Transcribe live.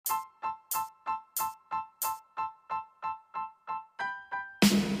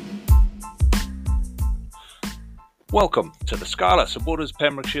Welcome to the Scarlets Supporters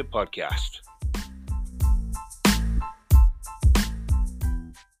Pembrokeshire podcast.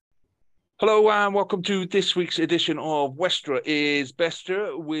 Hello and welcome to this week's edition of Westra is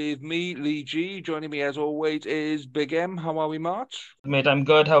Bester with me, Lee G. Joining me as always is Big M. How are we, March? Mate, I'm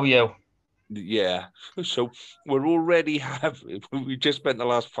good. How are you? Yeah, so we just spent the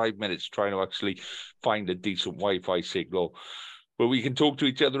last 5 minutes trying to actually find a decent Wi-Fi signal where we can talk to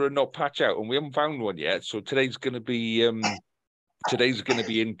each other and not patch out, and we haven't found one yet. So today's going to be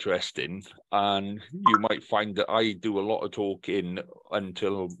interesting, and you might find that I do a lot of talking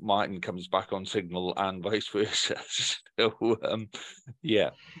until Martin comes back on signal, and vice versa. So yeah,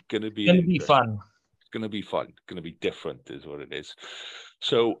 going to be fun. It's going to be fun. It's going to be different, is what it is.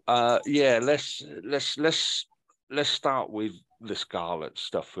 So yeah, let's start with the Scarlet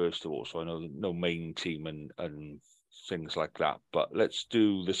stuff first of all. So I know no main team and things like that, but let's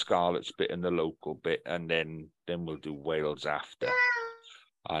do the Scarlets bit and the local bit, and then we'll do Wales after,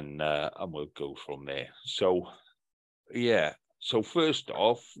 and we'll go from there. So yeah, so first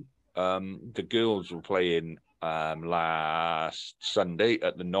off, the girls were playing last Sunday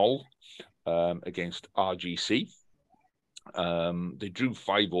at the Knoll against RGC. They drew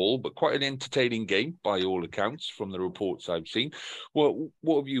 5-5, but quite an entertaining game by all accounts from the reports I've seen. What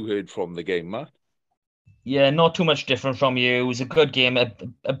have you heard from the game, Matt? Yeah, not too much different from you. It was a good game,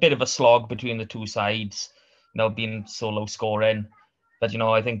 a bit of a slog between the two sides, being so low scoring. But,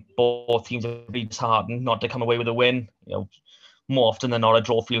 I think both teams are really disheartened not to come away with a win. More often than not, a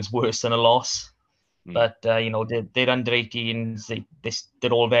draw feels worse than a loss. But, they're under 18s.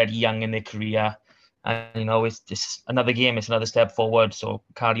 They're all very young in their career. And, it's just another game. It's another step forward. So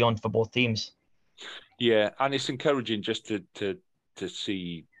carry on for both teams. Yeah, and it's encouraging just to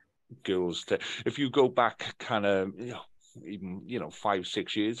see girls. If you go back kind of, even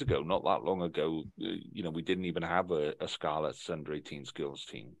 5-6 years ago, not that long ago, we didn't even have a Scarlets under 18s girls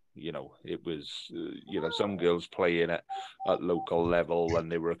team. It was some girls playing at local level,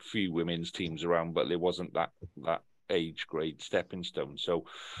 and there were a few women's teams around, but there wasn't that age grade stepping stone. So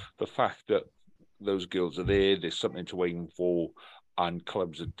the fact that those girls are there's something to aim for, and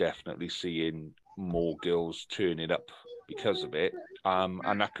clubs are definitely seeing more girls turning up because of it,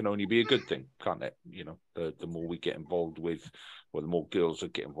 and that can only be a good thing, can't it? The more we get involved with, or the more girls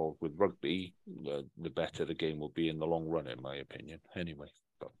that get involved with rugby, the better the game will be in the long run, in my opinion. Anyway,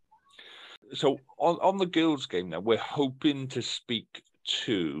 so on the girls' game now, we're hoping to speak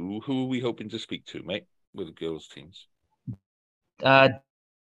to. Who are we hoping to speak to, mate, with the girls' teams?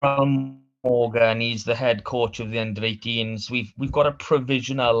 Morgan, he's the head coach of the under-18s. We've got a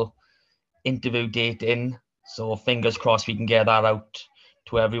provisional interview date in, so fingers crossed we can get that out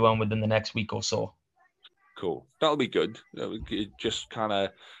to everyone within the next week or so. Cool, that'll be good. Just kind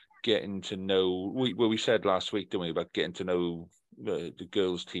of getting to know. We said last week, didn't we, about getting to know the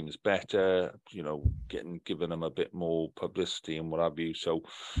girls' teams better. Giving them a bit more publicity and what have you. So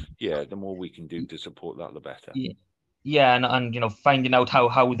yeah, the more we can do to support that, the better. Yeah, and finding out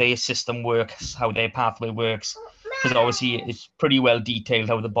how their system works, how their pathway works, because obviously it's pretty well detailed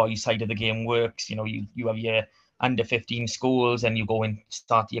how the boys' side of the game works. You have your under 15 schools, and you go and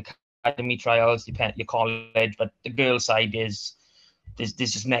start the academy trials, your college, but the girls' side there's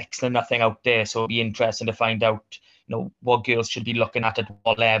just next to nothing out there. So it'll be interesting to find out what girls should be looking at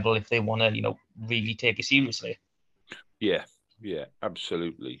what level if they want to really take it seriously. Yeah,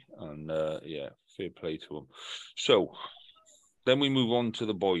 absolutely, and fair play to them. So then we move on to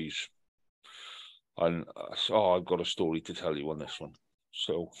the boys, and I've got a story to tell you on this one.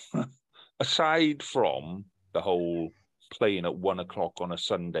 So aside from the whole playing at 1 o'clock on a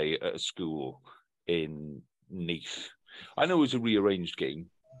Sunday at a school in Neath, I know it was a rearranged game,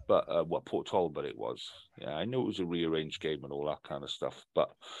 but Port Talbot it was. Yeah, I know it was a rearranged game and all that kind of stuff, but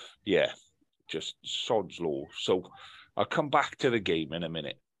yeah, just sod's law. So I'll come back to the game in a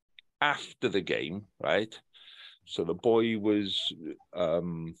minute. After the game, right? So the boy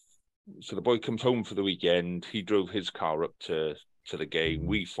comes home for the weekend. He drove his car up to the game.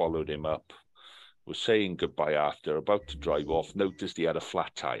 We followed him up. Was saying goodbye after, about to drive off. Noticed he had a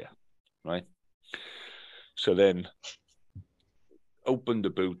flat tire, right? So then opened the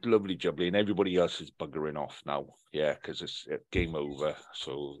boot, lovely jubbly, and everybody else is buggering off now. Yeah, because it's game over.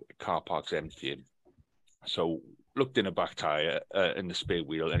 So the car park's emptying. So looked in a back tire in the spare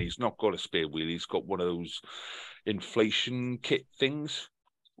wheel, and he's not got a spare wheel. He's got one of those inflation kit things,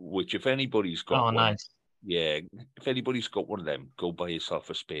 which if anybody's got one, nice. Yeah, if anybody's got one of them, go buy yourself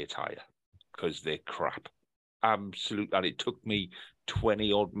a spare tire, because they're crap. Absolute, and it took me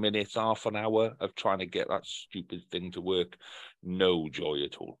 20 odd minutes, half an hour of trying to get that stupid thing to work. No joy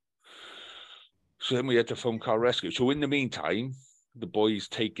at all. So then we had to phone car rescue. So in the meantime, the boy's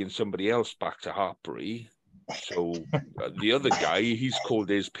taking somebody else back to Hartbury. So the other guy, he's called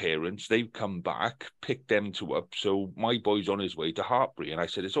his parents. They've come back, picked them two up. So my boy's on his way to Hartbury. And I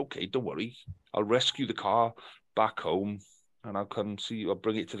said, it's okay, don't worry. I'll rescue the car back home and I'll come see you. I'll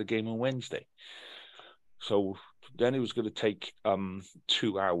bring it to the game on Wednesday. So then it was going to take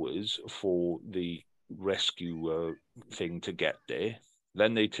 2 hours for the rescue thing to get there.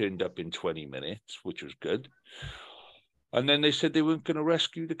 Then they turned up in 20 minutes, which was good. And then they said they weren't going to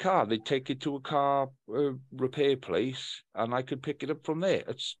rescue the car. They'd take it to a car repair place and I could pick it up from there.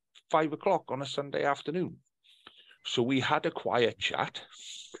 It's 5 o'clock on a Sunday afternoon. So we had a quiet chat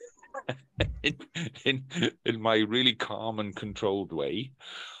in my really calm and controlled way.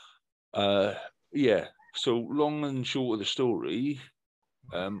 Yeah. So long and short of the story,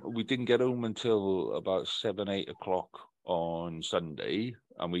 we didn't get home until about 7, 8 o'clock on Sunday,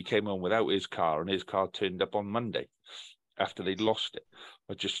 and we came home without his car, and his car turned up on Monday after they'd lost it.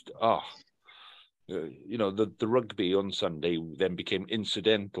 I just, the rugby on Sunday then became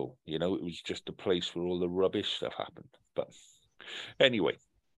incidental. You know, it was just a place where all the rubbish stuff happened. But anyway,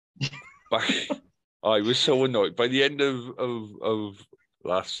 I was so annoyed. By the end of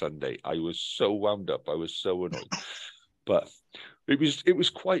last Sunday, I was so wound up. I was so annoyed. But it was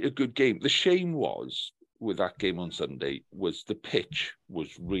quite a good game. The shame was with that game on Sunday was the pitch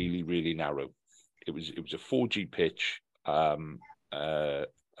was really, really narrow. It was a 4G pitch. Like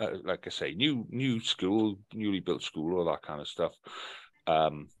I say, new school, newly built school, all that kind of stuff.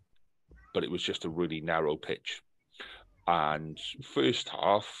 But it was just a really narrow pitch. And first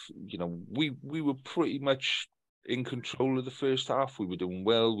half, you know, we were pretty much in control of the first half. We were doing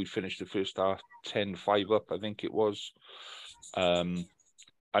well. We finished the first half 10-5 up, I think it was.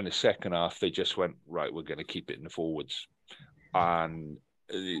 And the second half, they just went, right, we're going to keep it in the forwards. And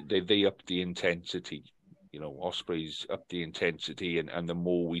they upped the intensity. You know, Ospreys upped the intensity. And the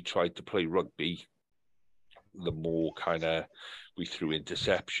more we tried to play rugby, the more kind of we threw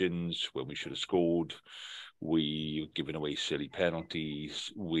interceptions when we should have scored. We were giving away silly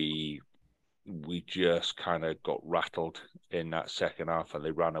penalties. We just kind of got rattled in that second half and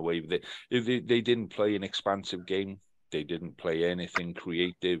they ran away with it. They didn't play an expansive game. They didn't play anything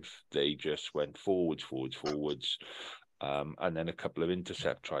creative. They just went forwards, and then a couple of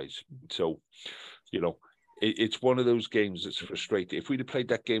intercept tries. So, you know, it's one of those games that's frustrating. If we'd have played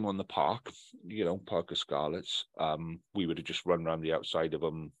that game on the park, you know, Park of Scarlets, we would have just run around the outside of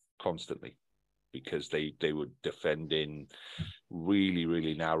them constantly because they were defending really,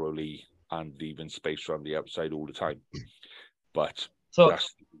 really narrowly and leaving space around the outside all the time. But so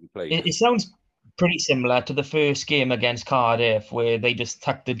that's it sounds pretty similar to the first game against Cardiff, where they just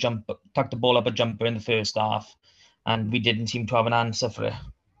tucked the ball up a jumper in the first half, and we didn't seem to have an answer for it.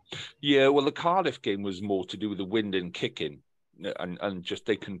 Yeah, well, the Cardiff game was more to do with the wind and kicking, and just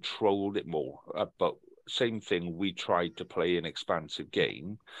they controlled it more. But same thing, we tried to play an expansive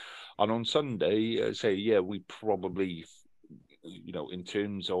game, and on Sunday, we probably, you know, in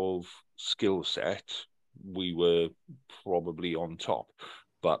terms of skill set, we were probably on top.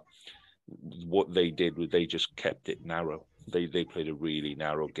 But what they did was they just kept it narrow. They played a really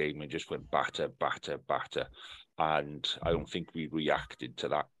narrow game and just went batter. And I don't think we reacted to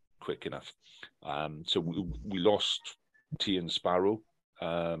that quick enough. So we lost Tian Sparrow.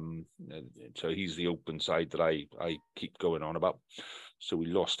 So he's the open side that I keep going on about. So we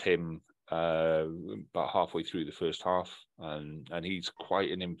lost him about halfway through the first half, and he's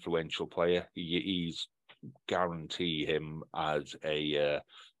quite an influential player. He's guarantee him as a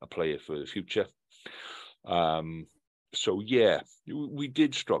player for the future. So yeah, we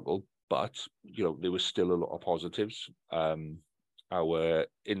did struggle, but you know there was still a lot of positives. Our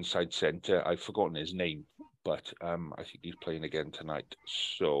inside centre, I've forgotten his name, but I think he's playing again tonight.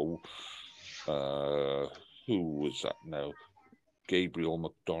 So who was that now? Gabriel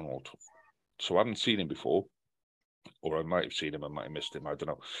McDonald. So I haven't seen him before, or I might have seen him, I might have missed him, I don't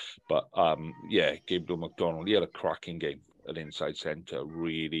know. But yeah, Gabriel McDonald, he had a cracking game at inside centre,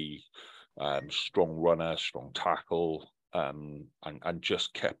 really strong runner, strong tackle, and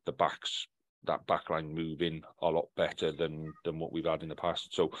just kept that backline moving a lot better than what we've had in the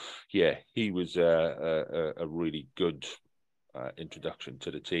past. So yeah, he was a really good introduction to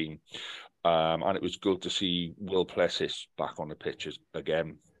the team. And it was good to see Will Plessis back on the pitches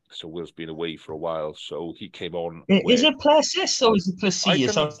again. So Will's been away for a while, so he came on. Is it Plessis or is it Plessis?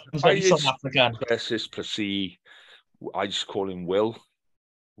 It sounds very South African. Plessis. I just call him Will.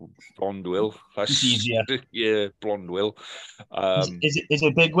 Blonde Will. It's easier. Yeah, Blonde Will. Is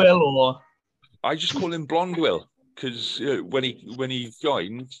it Big Will or? I just call him Blonde Will because when he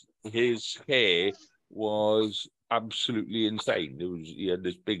joined, his hair was absolutely insane. He had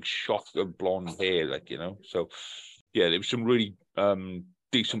this big shock of blonde hair, like, you know. So yeah, there was some really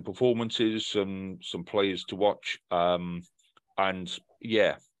decent performances, some players to watch. And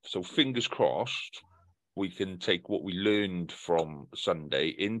yeah, so fingers crossed we can take what we learned from Sunday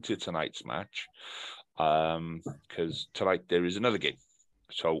into tonight's match. Because tonight there is another game.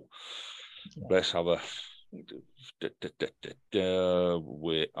 So let's have a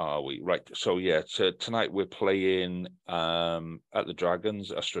where are we? Right. So yeah, so tonight we're playing at the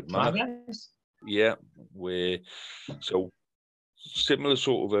Dragons, Dragons? Yeah, we're so similar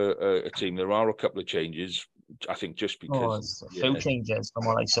sort of a team. There are a couple of changes, I think, just because A few changes from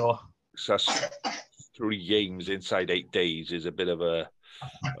what I saw. That's 3 games inside 8 days is a bit of a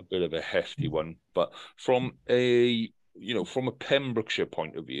hefty one. But from a Pembrokeshire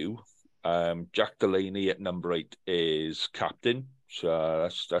point of view, Jack Delaney at number 8 is captain. So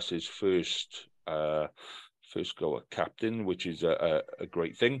that's his first go at captain, which is a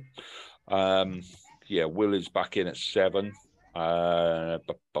great thing. Will is back in at 7.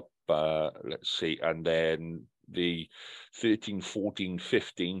 Let's see, and then the 13, 14,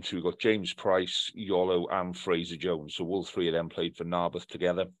 15. So we've got James Price, Yolo, and Fraser Jones. So all 3 of them played for Narberth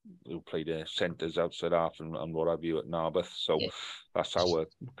together. They played centres outside half and what have you at Narberth. So that's our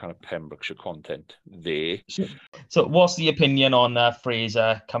kind of Pembrokeshire content there. So what's the opinion on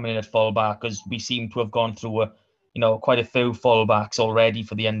Fraser coming in at fullback? Because we seem to have gone through quite a few fullbacks already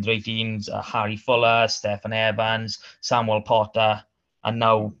for the under-18s. Harry Fuller, Stefan Evans, Samuel Potter, and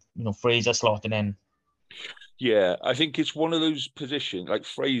now Fraser slotting in. Yeah, I think it's one of those positions, like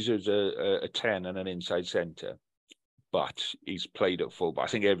Fraser's a 10 and an inside centre, but he's played at fullback. I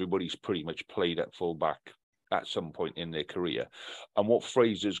think everybody's pretty much played at fullback at some point in their career. And what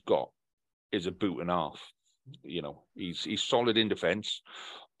Fraser's got is a boot and a half. He's solid in defence.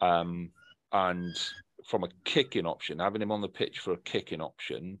 And from a kicking option, having him on the pitch for a kicking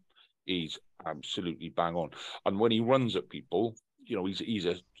option, he's absolutely bang on. And when he runs at people, he's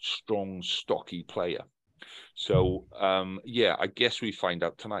a strong, stocky player. So I guess we find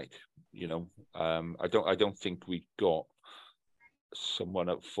out tonight. I don't think we got someone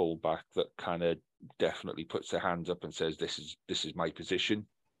at fullback that kind of definitely puts their hands up and says this is my position.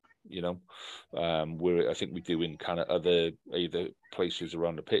 I think we do in kind of other places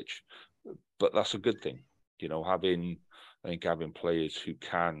around the pitch, but that's a good thing. Having players who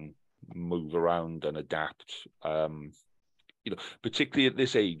can move around and adapt. Particularly at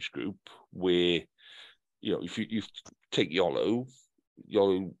this age group where. If you take Yolo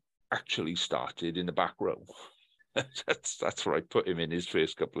actually started in the back row. that's where I put him in his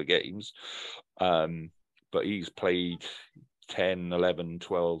first couple of games. But he's played 10, 11,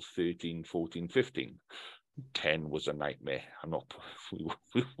 12, 13, 14, 15. 10 was a nightmare.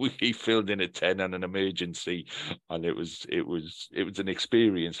 He filled in a 10 and an emergency, and it was an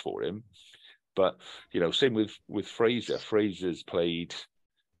experience for him. But same with Fraser.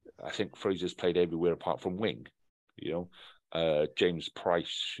 I think Fraser's played everywhere apart from wing. James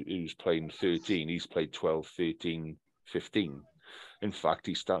Price, who's playing 13, he's played 12, 13, 15. In fact,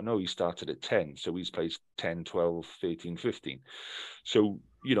 he started at 10, so he's played 10, 12, 13, 15. So,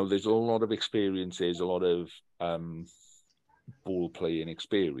 there's a lot of experiences, a lot of ball playing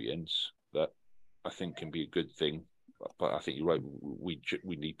experience that I think can be a good thing. But I think you're right. We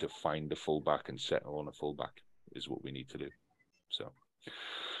need to find a fullback and settle on a fullback is what we need to do. So.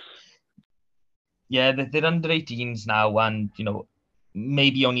 Yeah, they're under 18s now, and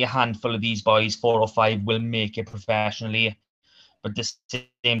maybe only a handful of these boys, 4 or 5, will make it professionally. But at the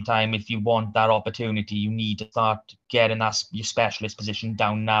same time, if you want that opportunity, you need to start getting your specialist position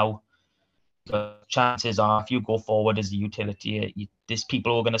down now. But chances are, if you go forward as a utility, there's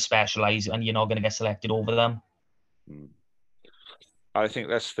people who are going to specialise, and you're not going to get selected over them. I think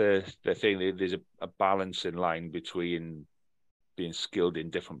that's the thing. There's a balance in line between being skilled in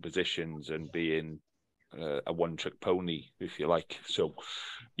different positions and being a one-trick pony, if you like. So,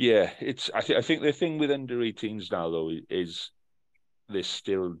 yeah, I think the thing with under 18s now though is they're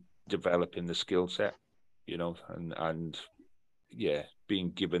still developing the skill set, and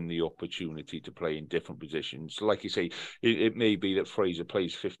being given the opportunity to play in different positions. Like you say, it may be that Fraser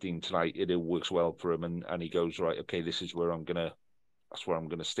plays 15 tonight. It works well for him, and he goes, right, okay, this is where I'm gonna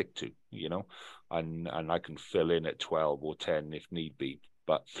stick to, and I can fill in at 12 or 10 if need be.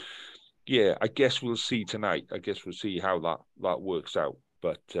 But yeah, I guess we'll see tonight. I guess we'll see how that works out.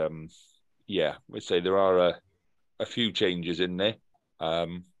 But let's say there are a few changes in there.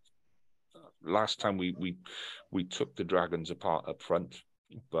 Last time we took the Dragons apart up front,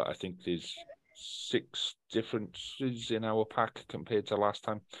 but I think there's 6 differences in our pack compared to last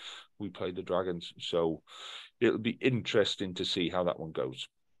time we played the Dragons. So it'll be interesting to see how that one goes.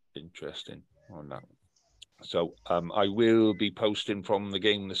 Interesting on that one. So I will be posting from the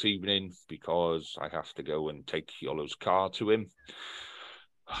game this evening because I have to go and take Yolo's car to him.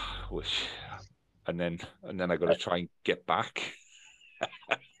 Which, and then I got to try and get back.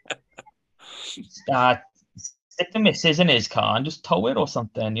 Stick the missus in his car and just tow it or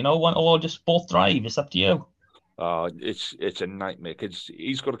something, or just both drive. It's up to you. It's a nightmare because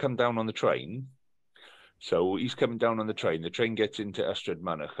he's got to come down on the train. So he's coming down on the train. The train gets into Ystrad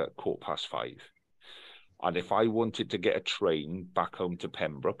at 5:15. And if I wanted to get a train back home to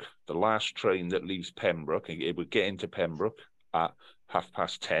Pembroke, the last train that leaves Pembroke, it would get into Pembroke at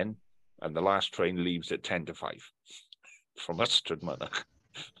 10:30, and the last train leaves at 5:10 from Ystrad.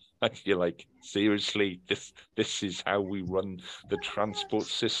 You're like, seriously, this is how we run the transport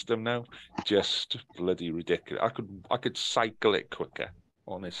system now? Just bloody ridiculous. I could cycle it quicker,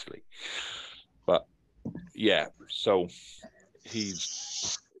 honestly. But yeah, so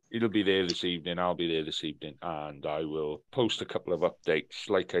it'll be there this evening. I'll be there this evening, and I will post a couple of updates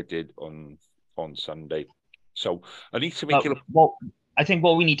like I did on Sunday. So I need to make it. I think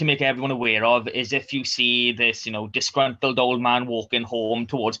what we need to make everyone aware of is if you see this, disgruntled old man walking home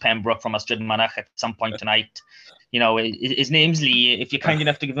towards Pembroke from Ystrad at some point tonight, his name's Lee. If you're kind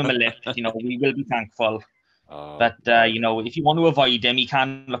enough to give him a lift, we will be thankful. But if you want to avoid him, he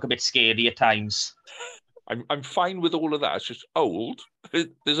can look a bit scary at times. I'm fine with all of that. It's just old.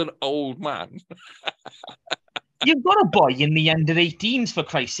 There's an old man. You've got a boy in the under-18s, for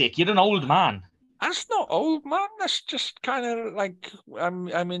Christ's sake. You're an old man. That's not old, man. That's just kind of like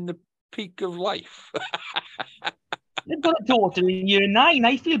I'm in the peak of life. You've got a daughter in year 9.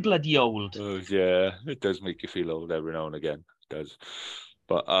 I feel bloody old. Oh, yeah, it does make you feel old every now and again. It does.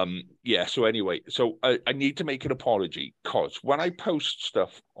 But yeah. So anyway, I need to make an apology because when I post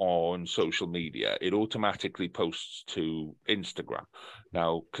stuff on social media, it automatically posts to Instagram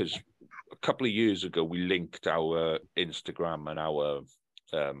now. Because a couple of years ago, we linked our Instagram and our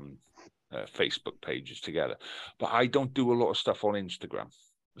Facebook pages together, but I don't do a lot of stuff on Instagram.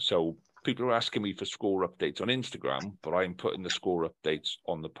 So people are asking me for score updates on Instagram, but I'm putting the score updates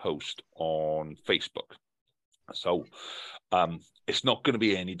on the post on Facebook. So it's not going to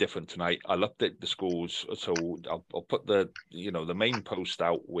be any different tonight. I'll update the scores. So I'll put the main post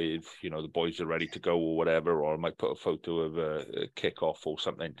out with, the boys are ready to go or whatever, or I might put a photo of a kickoff or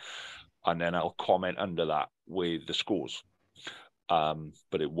something. And then I'll comment under that with the scores.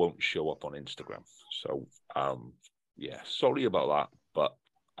 But it won't show up on Instagram. So yeah, sorry about that, but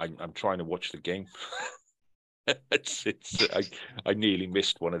I'm trying to watch the game. I nearly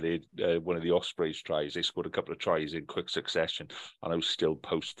missed one of the Ospreys tries. They scored a couple of tries in quick succession, and I was still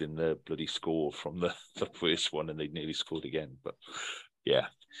posting the bloody score from the first one, and they nearly scored again. But yeah.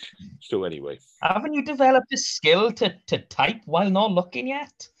 So anyway, haven't you developed a skill to type while not looking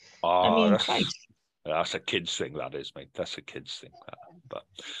yet? That's a kid's thing, that is, mate. That's a kid's thing. But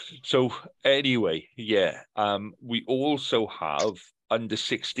so anyway, yeah. We also have under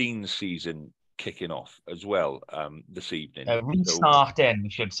 16 season kicking off as well this evening. Restarting,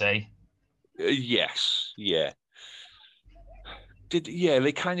 we should say. Yes, yeah.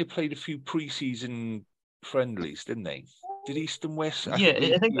 They kind of played a few pre-season friendlies, didn't they? Did East and West? I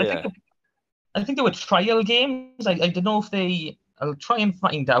think they were trial games. I don't know if I'll try and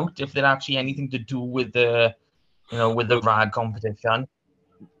find out if they're actually anything to do with the RAG competition.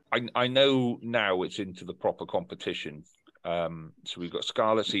 I know now it's into the proper competition. So we've got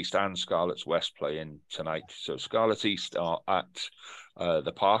Scarlets East and Scarlets West playing tonight. So Scarlets East are at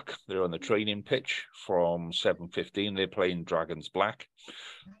the park. They're on the training pitch from 7:15. They're playing Dragons Black.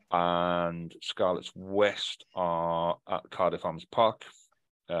 And Scarlets West are at Cardiff Arms Park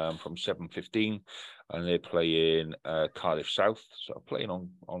from 7:15. And they're playing Cardiff South. So playing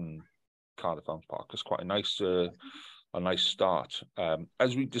on Cardiff Arms Park. It's quite a nice start.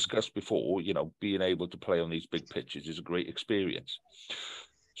 As we discussed before, being able to play on these big pitches is a great experience.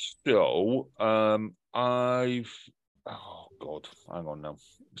 So hang on now.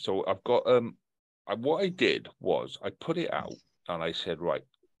 So I've got what I did was I put it out and I said, right,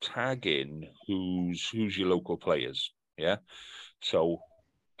 tag in who's your local players. Yeah. So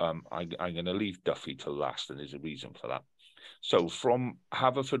I'm going to leave Duffy till last, and there's a reason for that. So from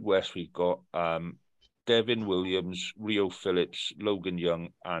Haverfordwest, we've got Devin Williams, Rio Phillips, Logan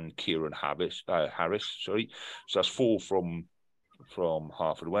Young, and Kieran Harris. So that's 4 from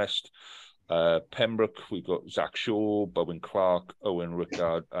Haverfordwest. Pembroke, we've got Zach Shaw, Bowen Clark, Owen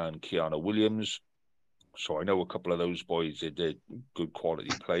Rickard, and Keanu Williams. So I know a couple of those boys, they're good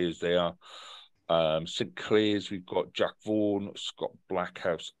quality players they are. St Clair's, we've got Jack Vaughan, Scott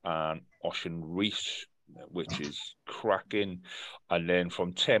Blackhouse, and Ocean Reese, which is cracking. And then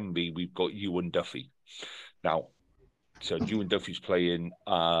from Tenby, we've got Ewan Duffy. Now, so Ewan Duffy's playing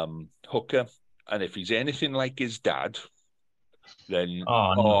hooker, and if he's anything like his dad, then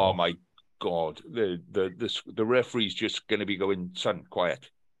no. my God, the referee's just going to be going, son, quiet,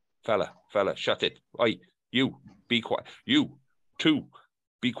 fella, shut it. Oi, you be quiet. You too,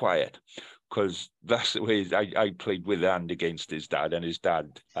 be quiet. Because that's the way I played with and against his dad, and his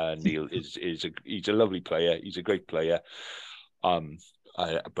dad Neil he's a lovely player. He's a great player,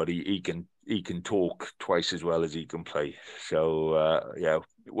 but he can talk twice as well as he can play. So yeah,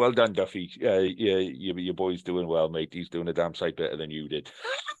 well done, Duffy. Your boy's doing well, mate. He's doing a damn sight better than you did.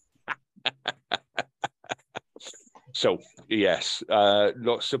 So yes,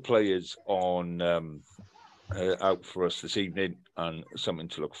 lots of players on. Out for us this evening, and something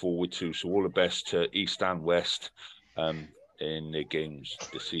to look forward to. So all the best to East and West in the games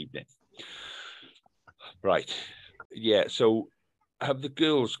this evening. Right. Yeah, so have the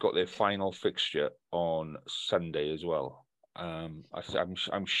girls got their final fixture on Sunday as well? I'm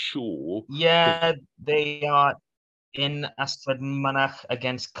sure. Yeah, they are in Ystrad Mynach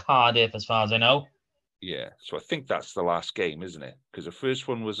against Cardiff, as far as I know. Yeah, so I think that's the last game, isn't it? Because the first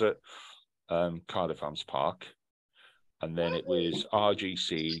one was at Cardiff Arms Park, and then it was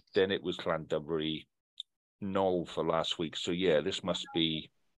RGC, then it was Llandudbury, Knoll for last week. So yeah, this must be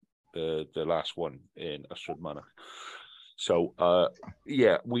the last one in Ystrad Mynach. So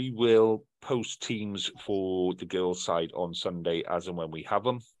yeah, we will post teams for the girls' side on Sunday as and when we have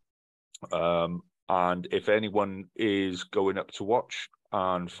them. And if anyone is going up to watch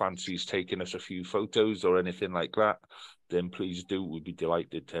and fancies taking us a few photos or anything like that, then please do. We'd be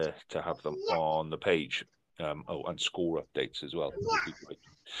delighted to have them on the page. And score updates as well. Would be great.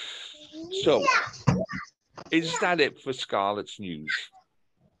 So, is that it for Scarlets news?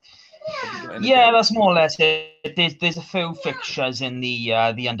 Yeah, that's more or less it. There's a few fixtures in the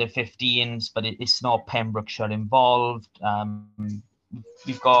under 15s, but it's not Pembrokeshire involved.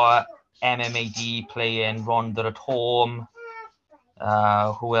 We've got MMAD playing Rhondda at home.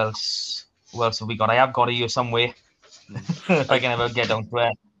 Who else? Who else have we got? I have got it here somewhere. If I can ever get down to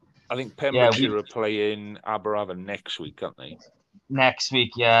it. I think Pembrokeshire are playing Aberavon next week, aren't they? Next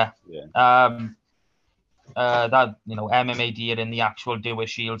week, yeah. Yeah. That MMAD are in the actual Dewar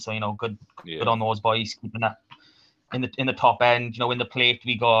Shield, so good on those boys keeping that in the top end. In the plate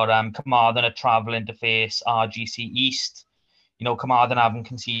we got Carmarthen are travelling to face RGC East. Carmarthen haven't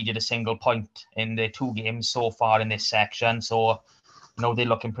conceded a single point in their 2 games so far in this section, so they're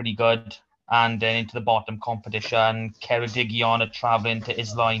looking pretty good. And then into the bottom competition, Ceredigion are travelling to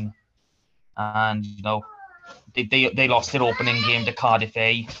Isline, and they lost their opening game to Cardiff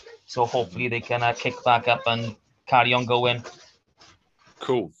A. So hopefully they can kick back up and carry on going.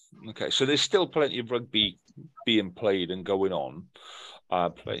 Cool. Okay, so there's still plenty of rugby being played and going on.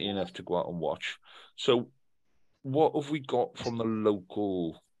 Plenty enough to go out and watch. So what have we got from the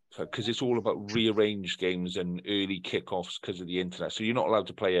local? Because it's all about rearranged games and early kickoffs because of the internet. So you're not allowed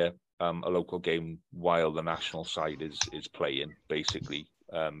to play a local game while the national side is playing, basically,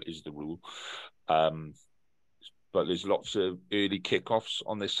 is the rule. But there's lots of early kickoffs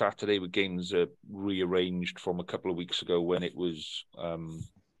on this Saturday with games rearranged from a couple of weeks ago when it was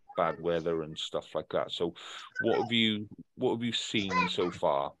bad weather and stuff like that. So, what have you seen so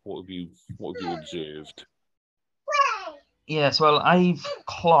far? What have you observed? Yes, well, I've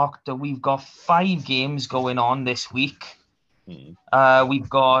clocked that we've got 5 games going on this week. We've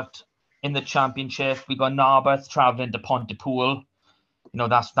got in the championship, we got Narberth travelling to Pontypool.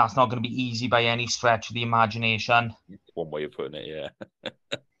 That's not going to be easy by any stretch of the imagination. One way of putting it, yeah.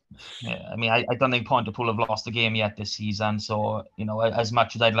 Yeah, I mean, I don't think Pontypool have lost a game yet this season. So, as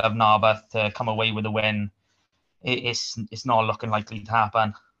much as I'd love Narberth to come away with a win, it's not looking likely to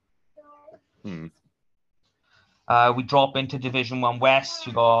happen. We drop into Division 1 West.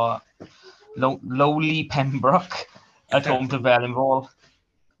 We got lowly Pembroke at home to Wellingborough.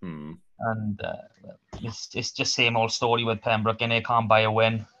 And it's just same old story with Pembroke, and they can't buy a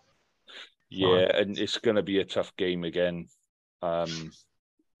win. Yeah, and it's going to be a tough game again,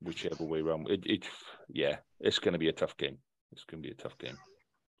 whichever way around. It's going to be a tough game. It's going to be a tough game.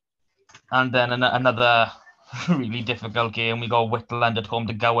 And then another really difficult game. We got Whitland at home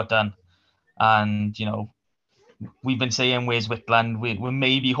to Gowerton, and we've been saying where's Whitland. We're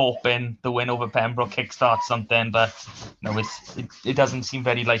maybe hoping the win over Pembroke kickstarts something, but it doesn't seem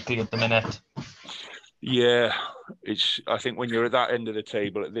very likely at the minute. Yeah, I think when you're at that end of the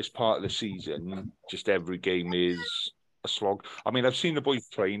table at this part of the season, just every game is a slog. I mean, I've seen the boys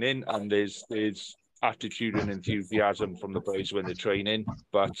training, and there's attitude and enthusiasm from the boys when they're training,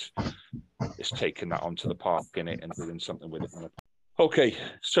 but it's taking that onto the park in it and doing something with it. Okay,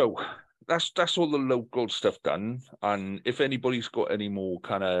 so that's all the local stuff done. And if anybody's got any more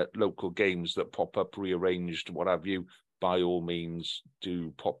kind of local games that pop up, rearranged, what have you, by all means,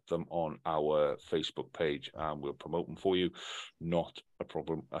 do pop them on our Facebook page and we'll promote them for you. Not a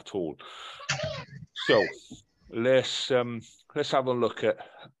problem at all. So let's have a look at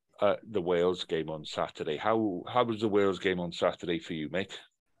the Wales game on Saturday. How was the Wales game on Saturday for you, mate?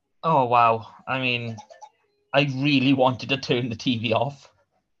 Oh, wow. I mean, I really wanted to turn the TV off.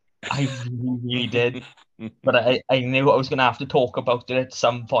 I really, really did. But I knew I was going to have to talk about it at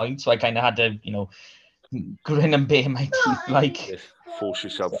some point. So I kind of had to, grin and bear my teeth, like. Force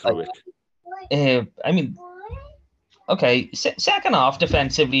yourself through it. I mean, okay, second half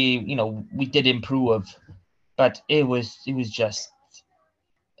defensively, we did improve. But it was just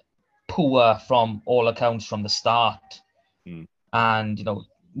poor from all accounts from the start. And,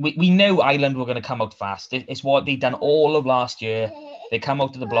 we knew Ireland were going to come out fast. It's what they'd done all of last year. They come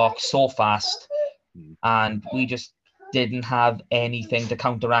out of the block so fast, and we just didn't have anything to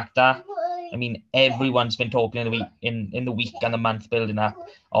counteract that. I mean, everyone's been talking in the week and the month building up,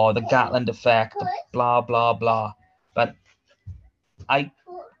 the Gatland effect, blah, blah, blah. But I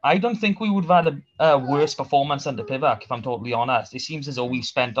don't think we would have had a worse performance under Pivac, if I'm totally honest. It seems as though we've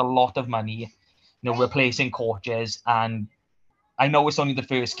spent a lot of money, replacing coaches, and I know it's only the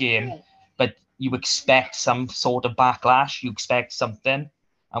first game, but you expect some sort of backlash. You expect something,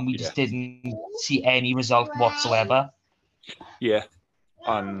 and we just didn't see any result whatsoever. Yeah,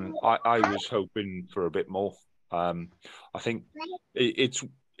 and I was hoping for a bit more. I think it's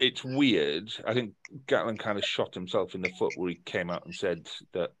weird. I think Gatland kind of shot himself in the foot where he came out and said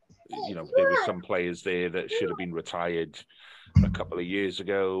that, there were some players there that should have been retired a couple of years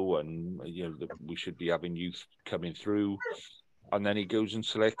ago, and that we should be having youth coming through. And then he goes and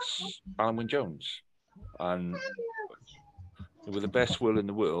selects Alan Wynne-Jones. And with the best will in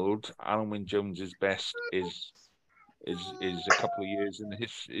the world, Alan Wynne-Jones's best is a couple of years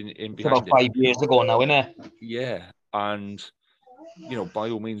in behind about 5 years ago now, isn't it? Yeah. And, by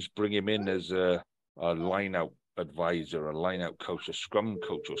all means, bring him in as a line-out advisor, a line-out coach, a scrum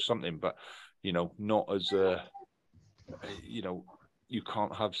coach or something. But, not as a, you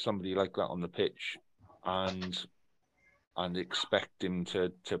can't have somebody like that on the pitch and expect him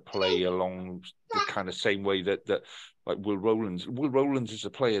to play along the kind of same way that like Will Rowlands. Will Rowlands is a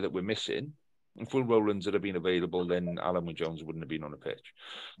player that we're missing. If Will Rowlands had been available, then Alan Wynne-Jones wouldn't have been on the pitch.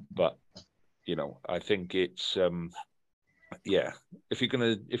 But I think it's if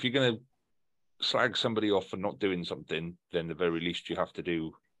you're gonna slag somebody off for not doing something, then the very least you have to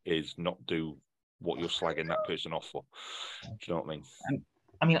do is not do what you're slagging that person off for. Do you know what I mean?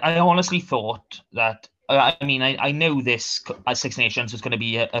 I mean, I honestly thought that. I know this Six Nations was going to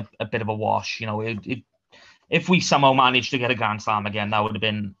be a bit of a wash. If we somehow managed to get a Grand Slam again, that would have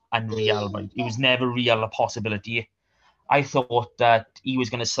been unreal. But it was never real a possibility. I thought that he was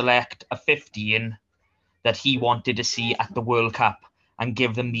going to select a 15 that he wanted to see at the World Cup and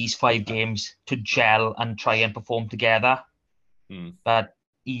give them these 5 games to gel and try and perform together. But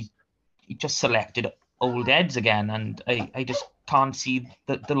he just selected old heads again, and I just can't see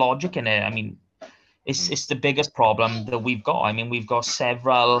the logic in it. I mean, it's the biggest problem that we've got. I mean, we've got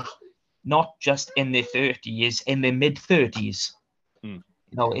several, not just in their 30s, in their mid 30s.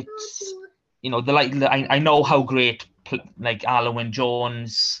 It's I know how great like Alan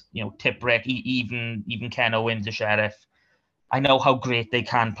Wynne-Jones, Tiprick, even Ken Owens, the Sheriff. I know how great they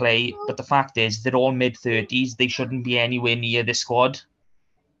can play, but the fact is they're all mid 30s. They shouldn't be anywhere near this squad.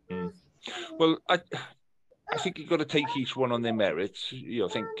 Well, I think you've got to take each one on their merits. I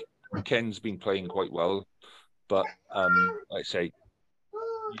think Ken's been playing quite well, but like I say,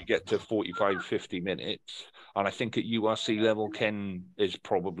 you get to 45, 50 minutes, and I think at URC level, Ken is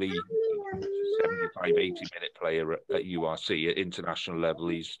probably 75, 80-minute player at URC. At international level,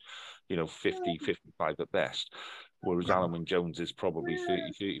 he's 50, 55 at best, whereas Alan Wynne-Jones is probably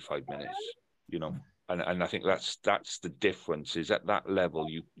 30, 35 minutes. And I think that's the difference. Is at that level,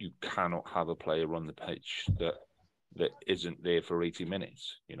 you cannot have a player on the pitch that isn't there for 80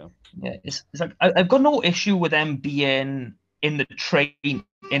 minutes. Yeah, it's like I've got no issue with them being in the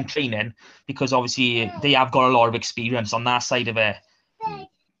training, because obviously they have got a lot of experience on that side of it.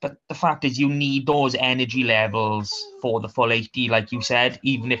 But the fact is, you need those energy levels for the full 80, like you said,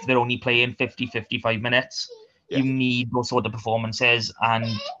 even if they're only playing 50, 55 minutes. Yeah. You need those sort of performances. And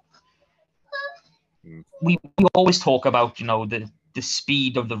we always talk about, the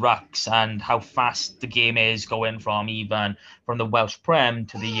speed of the rucks and how fast the game is going from the Welsh Prem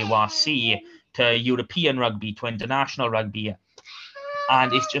to the URC to European rugby to international rugby.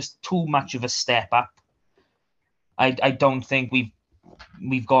 And it's just too much of a step up. I don't think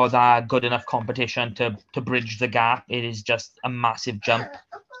we've got that good enough competition to bridge the gap. It is just a massive jump.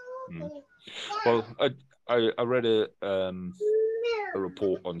 Well, I read a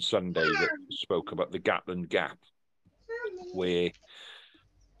report on Sunday that spoke about the Gatland gap, where,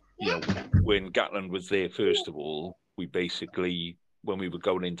 you know, when Gatland was there, first of all, we basically, when we were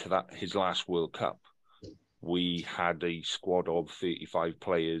going into his last World Cup, we had a squad of 35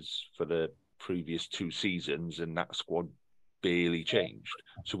 players for the previous 2 seasons, and that squad barely changed.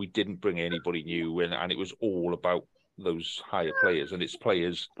 So we didn't bring anybody new in, and it was all about those higher players. And it's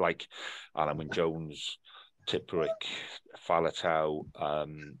players like Alan Wynne-Jones, Tipperick, Faletau,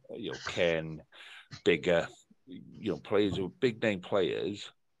 Ken, Bigger, players who were big name players,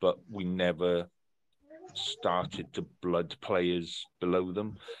 but we never started to blood players below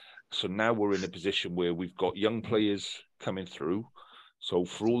them. So now we're in a position where we've got young players coming through. So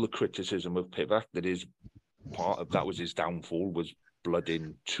for all the criticism of Pivac, that is part of that was his downfall, was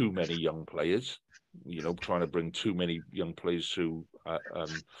blooding too many young players, trying to bring too many young players through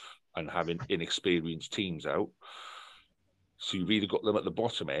and having inexperienced teams out. So you've either got them at the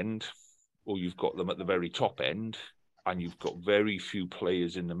bottom end or you've got them at the very top end, and you've got very few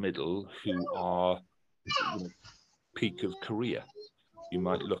players in the middle who are peak of career. You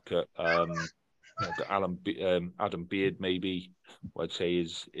might look at Adam Beard, maybe, I'd say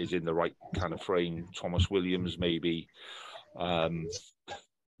is in the right kind of frame. Thomas Williams, maybe.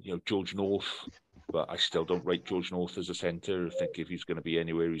 George North, but I still don't rate George North as a centre. I think if he's going to be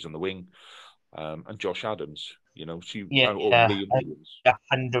anywhere, he's on the wing. And Josh Adams, Liam Williams. I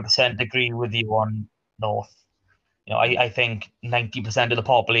 100% agree with you on North. I think 90% of the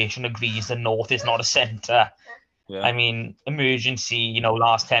population agrees that North is not a centre. Yeah. I mean, emergency,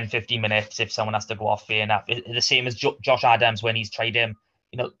 last 10, 15 minutes, if someone has to go off, fair enough. The same as Josh Adams when he's tried him.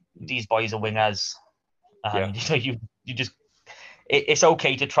 These boys are wingers. And, you just, it's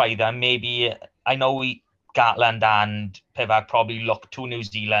okay to try them. Maybe, I know Gatland and Pivac probably look to New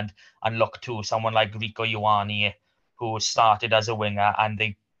Zealand and look to someone like Rico Ioane, who started as a winger, and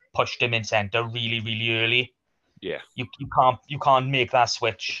they pushed him in centre really, really early. Yeah, you can't make that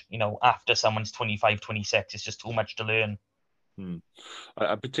switch, after someone's 25, 26. It's just too much to learn.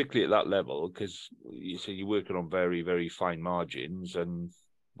 Particularly at that level, because you're working on very, very fine margins, and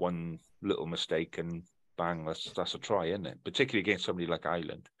one little mistake and bang, that's a try, isn't it? Particularly against somebody like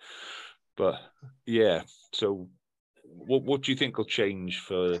Ireland. But yeah, so what do you think will change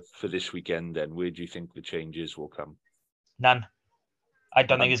for this weekend then? Where do you think the changes will come? None. I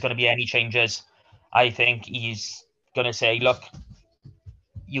don't think there's going to be any changes. I think he's going to say, look,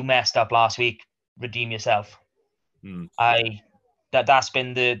 you messed up last week, redeem yourself. That's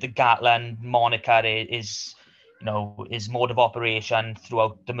been the Gatland moniker, is his mode of operation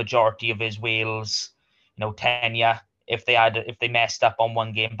throughout the majority of his Wales tenure. If they messed up on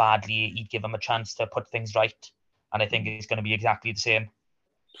one game badly, he'd give them a chance to put things right, and I think it's going to be exactly the same.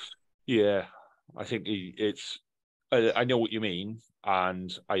 Yeah, I think I know what you mean,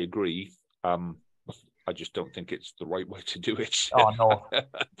 and I agree. I just don't think it's the right way to do it. Oh no,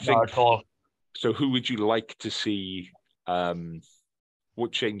 not at all. So, who would you like to see?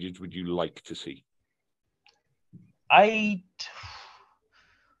 What changes would you like to see?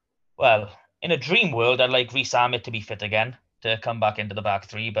 Well, in a dream world, I'd like Rhys Ahmed to be fit again, to come back into the back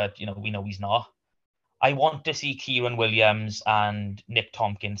three, but we know he's not. I want to see Kieran Williams and Nick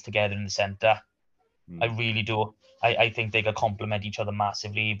Tompkins together in the centre. I really do. I think they could complement each other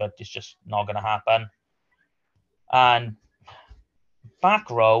massively, but it's just not going to happen. And back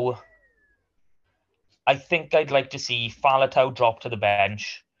row, I think I'd like to see Faletau drop to the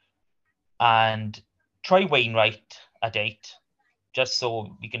bench and try Wainwright at 8, just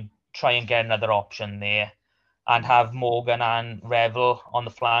so we can try and get another option there, and have Morgan and Revel on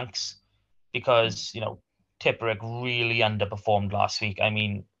the flanks, because, Tipperick really underperformed last week. I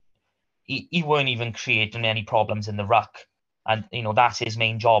mean, he weren't even creating any problems in the ruck, and that's his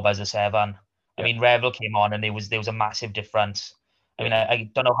main job as a 7. I mean, Revel came on and there was a massive difference. I mean,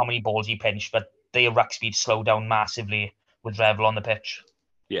 I don't know how many balls he pinched, but their ruck speed slowed down massively with Revel on the pitch.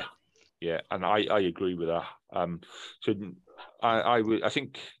 Yeah, and I agree with that. So I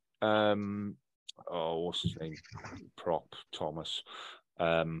think what's his name? Prop Thomas.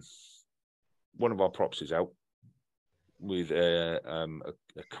 One of our props is out with a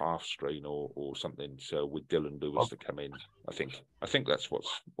calf strain or something. So with Dylan Lewis to come in, I think that's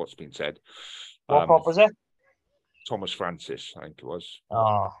what's been said. What prop was it? Thomas Francis, I think it was.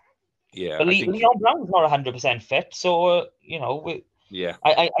 Oh, Yeah, but I think. Leon Brown's not 100% fit, so Yeah,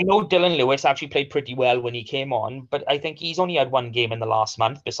 I know Dylan Lewis actually played pretty well when he came on, but I think he's only had one game in the last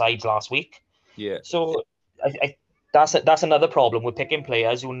month besides last week. yeah, So that's another problem. We're picking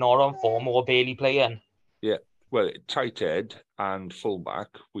players who are not on form or barely playing. yeah. Well, tight head and fullback,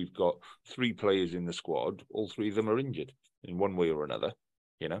 we've got 3 players in the squad. All 3 of them are injured in one way or another,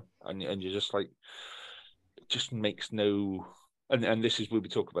 and you're just like, it just makes no. And this is where we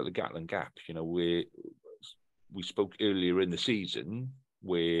talk about the Gatland gap. We spoke earlier in the season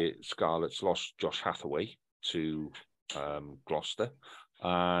where Scarlets lost Josh Hathaway to Gloucester,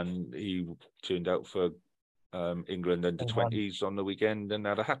 and he turned out for England under 20s on the weekend and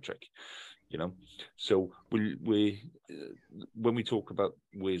had a hat trick. So we when we talk about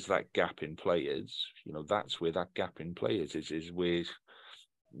where's that gap in players, that's where that gap in players is where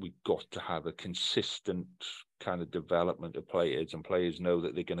we've got to have a consistent kind of development of players, and players know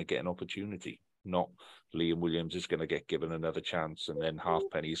that they're going to get an opportunity. Not Liam Williams is going to get given another chance, and then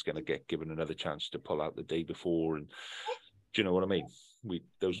Halfpenny is going to get given another chance to pull out the day before. And do you know what I mean?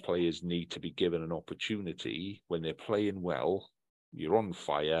 Those players need to be given an opportunity when they're playing well. You're on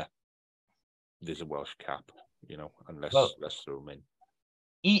fire. There's a Welsh cap, and let's throw them in.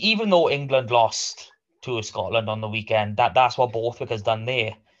 Even though England lost to Scotland on the weekend, that's what Borthwick has done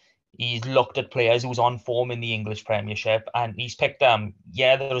there. He's looked at players who's on form in the English Premiership, and he's picked them.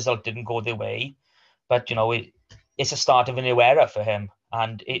 Yeah, the result didn't go their way, but it's a start of a new era for him,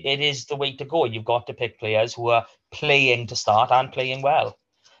 and it is the way to go. You've got to pick players who are playing to start and playing well.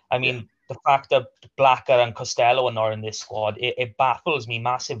 I mean, the fact that Blacker and Costello are not in this squad, it baffles me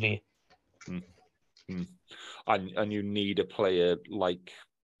massively. And you need a player like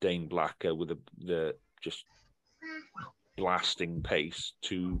Dane Blacker with the just blasting pace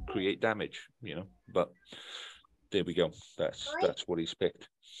to create damage, But there we go. That's what he's picked.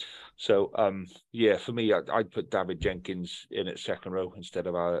 So for me, I'd put David Jenkins in at second row instead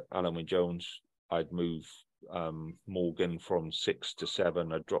of Alan Wynne-Jones. I'd move Morgan from 6 to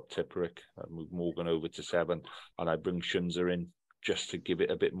 7. I'd drop Tipperick. I'd move Morgan over to 7, and I'd bring Shunza in just to give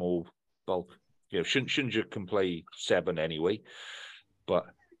it a bit more bulk. Shunza can play 7 anyway, but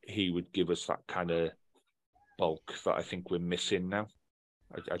he would give us that kind of bulk that I think we're missing now.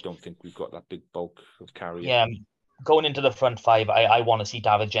 I don't think we've got that big bulk of carrying. Yeah, going into the front 5, I want to see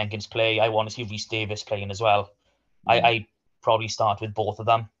David Jenkins play. I want to see Rhys Davies playing as well. I probably start with both of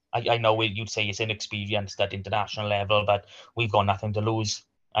them. I know you'd say it's inexperienced at international level, but we've got nothing to lose.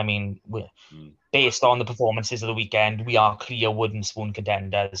 I mean, based on the performances of the weekend, we are clear wooden spoon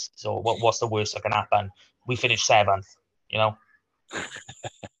contenders. So what's the worst that can happen? We finish 7th,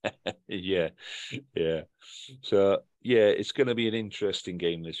 Yeah. So, it's going to be an interesting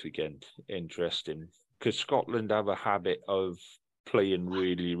game this weekend. Interesting. Because Scotland have a habit of playing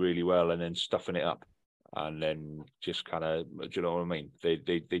really, really well and then stuffing it up. And then just kind of, do you know what I mean?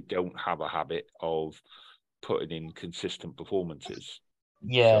 They don't have a habit of putting in consistent performances.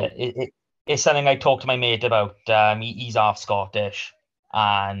 Yeah, so it's something I talked to my mate about. He's half Scottish,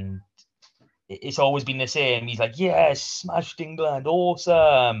 and it's always been the same. He's like, yes, smashed England,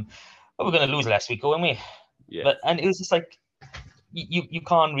 awesome. But we're going to lose last week, aren't we? Yeah. And it was just like, you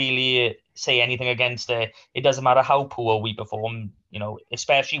can't really say anything against it. It doesn't matter how poor we perform,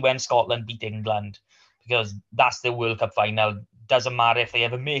 especially when Scotland beat England, because that's the World Cup final. Doesn't matter if they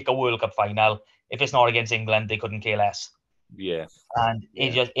ever make a World Cup final. If it's not against England, they couldn't care less. Yeah. And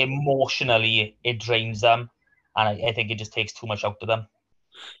it just emotionally, it drains them. And I think it just takes too much out of them.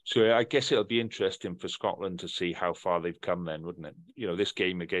 So I guess it'll be interesting for Scotland to see how far they've come then, wouldn't it? This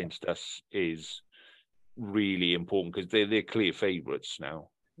game against us is really important because they're clear favourites now,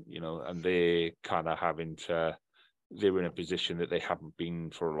 and they're kind of they're in a position that they haven't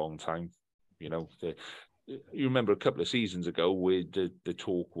been for a long time. You remember a couple of seasons ago where the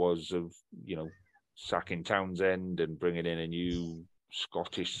talk was of, sacking Townsend and bringing in a new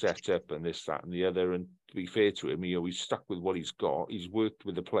Scottish setup and this, that and the other. And to be fair to him, he's stuck with what he's got. He's worked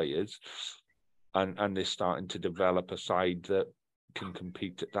with the players and they're starting to develop a side that can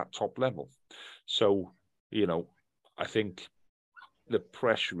compete at that top level. So, I think the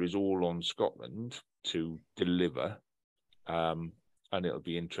pressure is all on Scotland to deliver. And it'll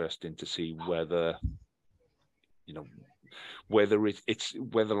be interesting to see whether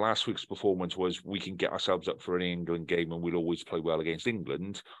whether last week's performance was we can get ourselves up for an England game and we'll always play well against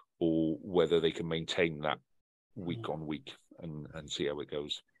England, or whether they can maintain that week on week and see how it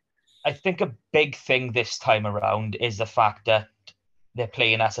goes. I think a big thing this time around is the fact that they're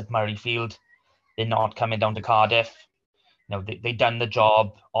playing us at Murrayfield. They're not coming down to Cardiff. They done the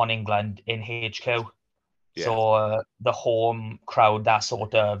job on England in HQ. Yeah. So the home crowd, that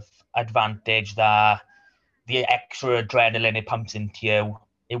sort of advantage, that the extra adrenaline it pumps into you,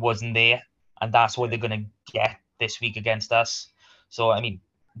 it wasn't there, and that's what they're going to get this week against us. So I mean,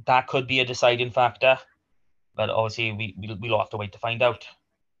 that could be a deciding factor, but obviously we'll have to wait to find out.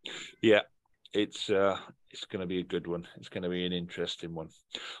 Yeah, it's going to be a good one. It's going to be an interesting one.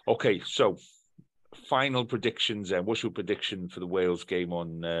 Okay, so final predictions then. What's your prediction for the Wales game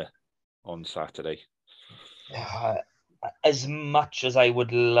on Saturday? As much as I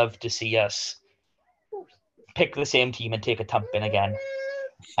would love to see us pick the same team and take a thumping again,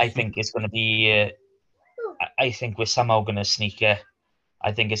 I think it's going to be. I think we're somehow going to sneak it.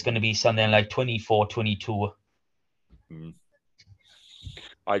 I think it's going to be something like 24-22.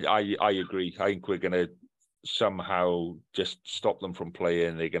 I agree. I think we're going to somehow just stop them from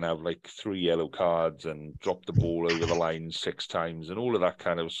playing. They're going to have like 3 yellow cards and drop the ball over the line 6 times and all of that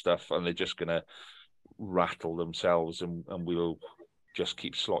kind of stuff. And they're just going to rattle themselves, and we'll just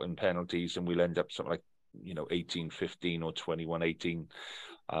keep slotting penalties, and we'll end up something like 18-15 or 21-18.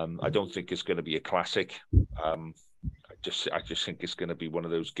 I don't think it's going to be a classic. I just think it's going to be one of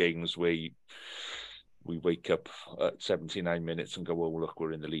those games where we wake up at 79 minutes and go, oh, look,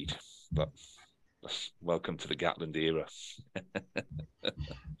 we're in the lead. But welcome to the Gatland era.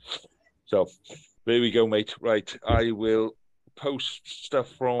 So there we go, mate. Right, I will post stuff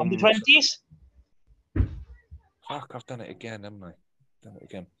from the 20s. Fuck, I've done it again, haven't I? Done it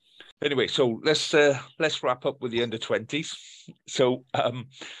again. Anyway, so let's wrap up with the under-20s. So,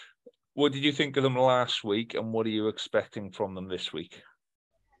 what did you think of them last week, and what are you expecting from them this week?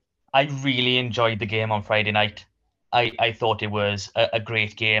 I really enjoyed the game on Friday night. I thought it was a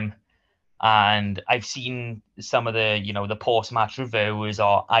great game, and I've seen some of the the post-match reviews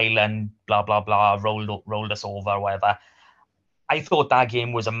or Ireland blah blah blah rolled us over or whatever. I thought that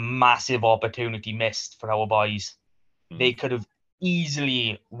game was a massive opportunity missed for our boys. They could have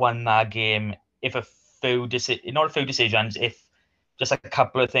easily won that game if not a few decisions, if just a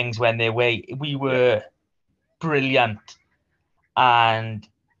couple of things went their way. We were brilliant, and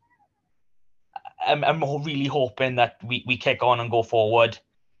I'm really hoping that we kick on and go forward,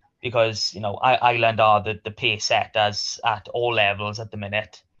 because Ireland are the pace setters at all levels at the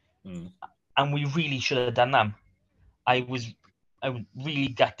minute, and we really should have done them. I was really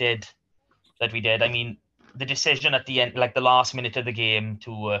gutted that we did. I mean, the decision at the end, like the last minute of the game,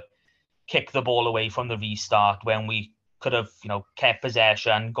 to kick the ball away from the restart when we could have, kept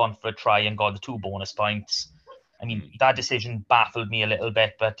possession, gone for a try, and got the 2 bonus points. I mean, that decision baffled me a little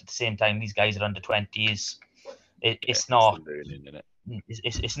bit, but at the same time, these guys are under 20s. It's not.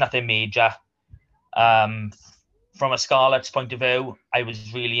 It's nothing major. From a Scarlets point of view, I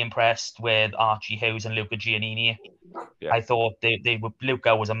was really impressed with Archie Hughes and Luca Giannini. Yeah. I thought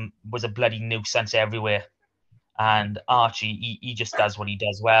Luca was a bloody nuisance everywhere, and Archie he just does what he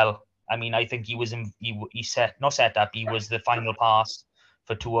does well. I mean, I think he was he set up. He was the final pass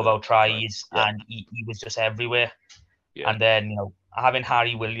for 2 of our tries, and he was just everywhere. Yeah. And then having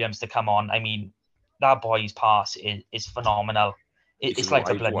Harry Williams to come on, I mean, that boy's pass is phenomenal. It's like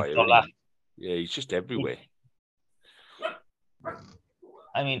a bloody dollar. Yeah, he's just everywhere.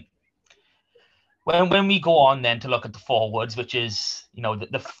 I mean, when we go on then to look at the forwards, which is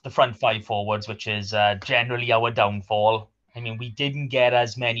the front 5 forwards, which is generally our downfall. I mean, we didn't get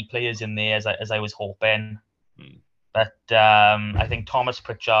as many players in there as I was hoping, but I think Thomas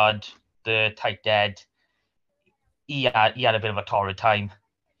Pritchard, the tight end, he had a bit of a torrid time.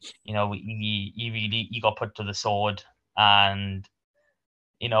 He got put to the sword, and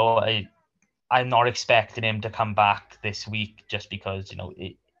I'm not expecting him to come back this week, just because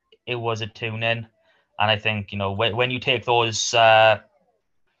it was a tune-in, and I think when you take those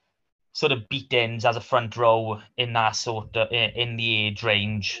sort of beat-ins as a front row in that sort of in the age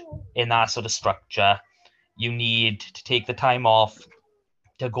range, in that sort of structure, you need to take the time off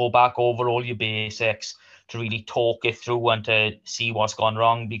to go back over all your basics, to really talk it through and to see what's gone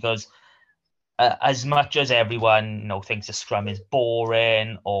wrong, because as much as everyone thinks a scrum is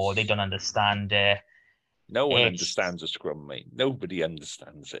boring or they don't understand it, no one understands a scrum, mate. Nobody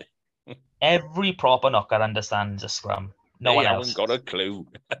understands it. Every proper knocker understands a scrum. No one else. They haven't got a clue.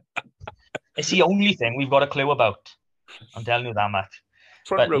 It's the only thing we've got a clue about. I'm telling you that much.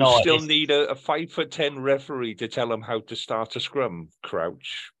 Front row still need a 5'10" referee to tell them how to start a scrum.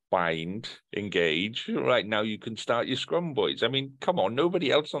 Crouch, bind, engage. Right, now you can start your scrum, boys. I mean, come on. Nobody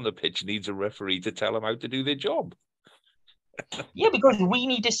else on the pitch needs a referee to tell them how to do their job. Yeah, because we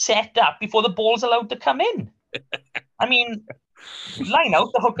need to set up before the ball's allowed to come in. I mean, line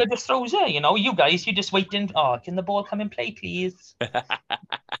out, the hooker just throws it. You guys, you're just waiting. Oh, can the ball come in play, please?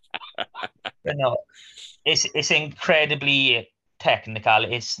 it's incredibly technical.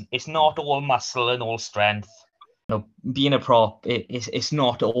 It's not all muscle and all strength. Being a prop, it's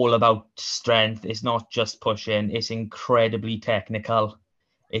not all about strength. It's not just pushing. It's incredibly technical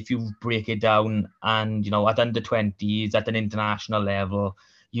if you break it down. And, at under 20s, at an international level,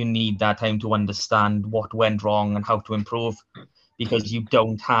 you need that time to understand what went wrong and how to improve, because you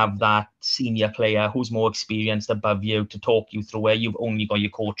don't have that senior player who's more experienced above you to talk you through it. You've only got your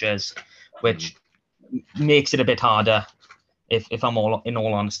coaches, which makes it a bit harder, if I'm in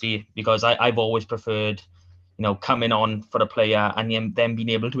all honesty, because I've always preferred coming on for a player and then being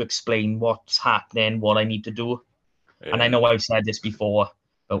able to explain what's happening, what I need to do. Yeah. And I know I've said this before,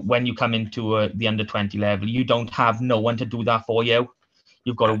 but when you come into the under 20 level, you don't have no one to do that for you.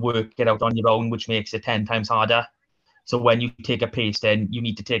 You've got to work it out on your own, which makes it 10 times harder. So when you take a pace, then you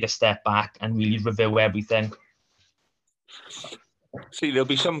need to take a step back and really review everything. See, there'll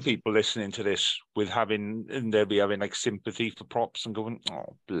be some people listening to this and they'll be having like sympathy for props and going,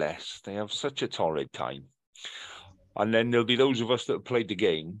 oh, bless, they have such a torrid time. And then there'll be those of us that have played the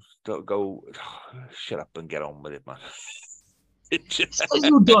game that'll go, oh, shut up and get on with it, man. You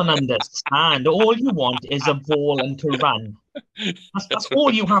don't understand. All you want is a ball and to run. That's all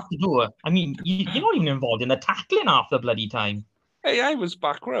you have to do. I mean, you're not even involved in the tackling half the bloody time. Hey, I was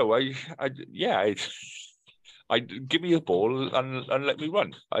back row. I give me a ball and let me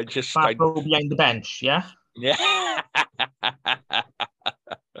run. Back row behind the bench, yeah? Yeah.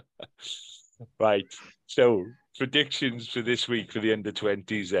 Right. So predictions for this week for the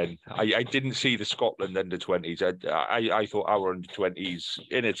under-20s then. I didn't see the Scotland under-20s. I thought our under-20s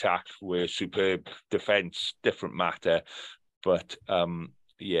in attack were superb. Defence, different matter. But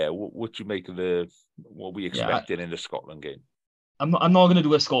what do you make of what we expected in the Scotland game? I'm not going to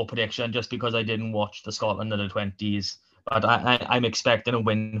do a score prediction just because I didn't watch the Scotland under-20s. But I'm expecting a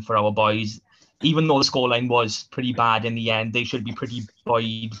win for our boys. Even though the scoreline was pretty bad in the end, they should be pretty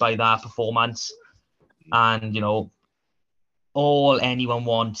buoyed by that performance. And, all anyone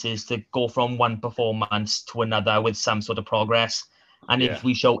wants is to go from one performance to another with some sort of progress. And if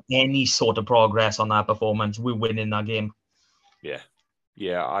we show any sort of progress on that performance, we're winning that game. Yeah,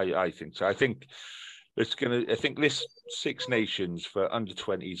 I think so. I think this Six Nations for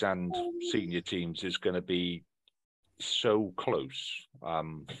under-20s and senior teams is going to be so close. I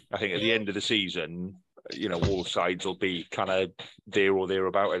think at the end of the season, all sides will be kind of there or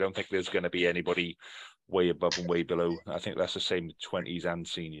thereabout. I don't think there's going to be anybody way above and way below. I think that's the same with 20s and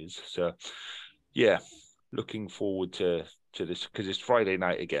seniors. So, yeah, looking forward to this because it's Friday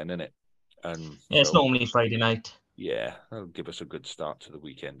night again, isn't it? And it's normally Friday night. Yeah, that'll give us a good start to the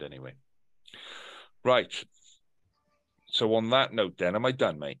weekend anyway. Right. So on that note then, am I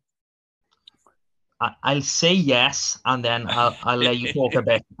done, mate? I'll say yes, and then I'll let you talk a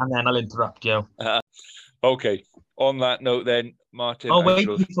bit, and then I'll interrupt you. Okay. On that note then, Martin. Oh, wait,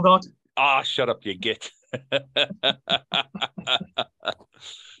 you forgot. Shut up, you git.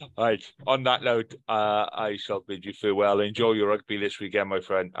 Right. On that note, I shall bid you farewell. Enjoy your rugby this weekend, my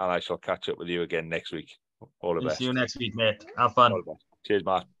friend, and I shall catch up with you again next week. All the best. See you next week, mate. Have fun. All the best. Cheers,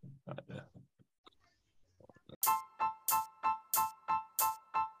 Mark.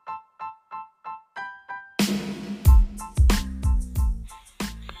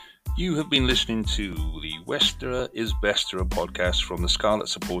 You have been listening to the Westerer is Besterer podcast from the Scarlet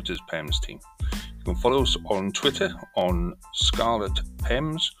Supporters PEMS team. You can follow us on Twitter on Scarlet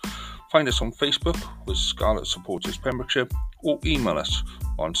PEMS, find us on Facebook with Scarlet Supporters Pembrokeshire, or email us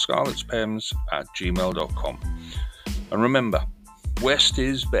on scarletspems@gmail.com. And remember, West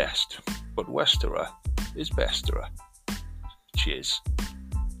is best, but Westerer is Besterer. Cheers.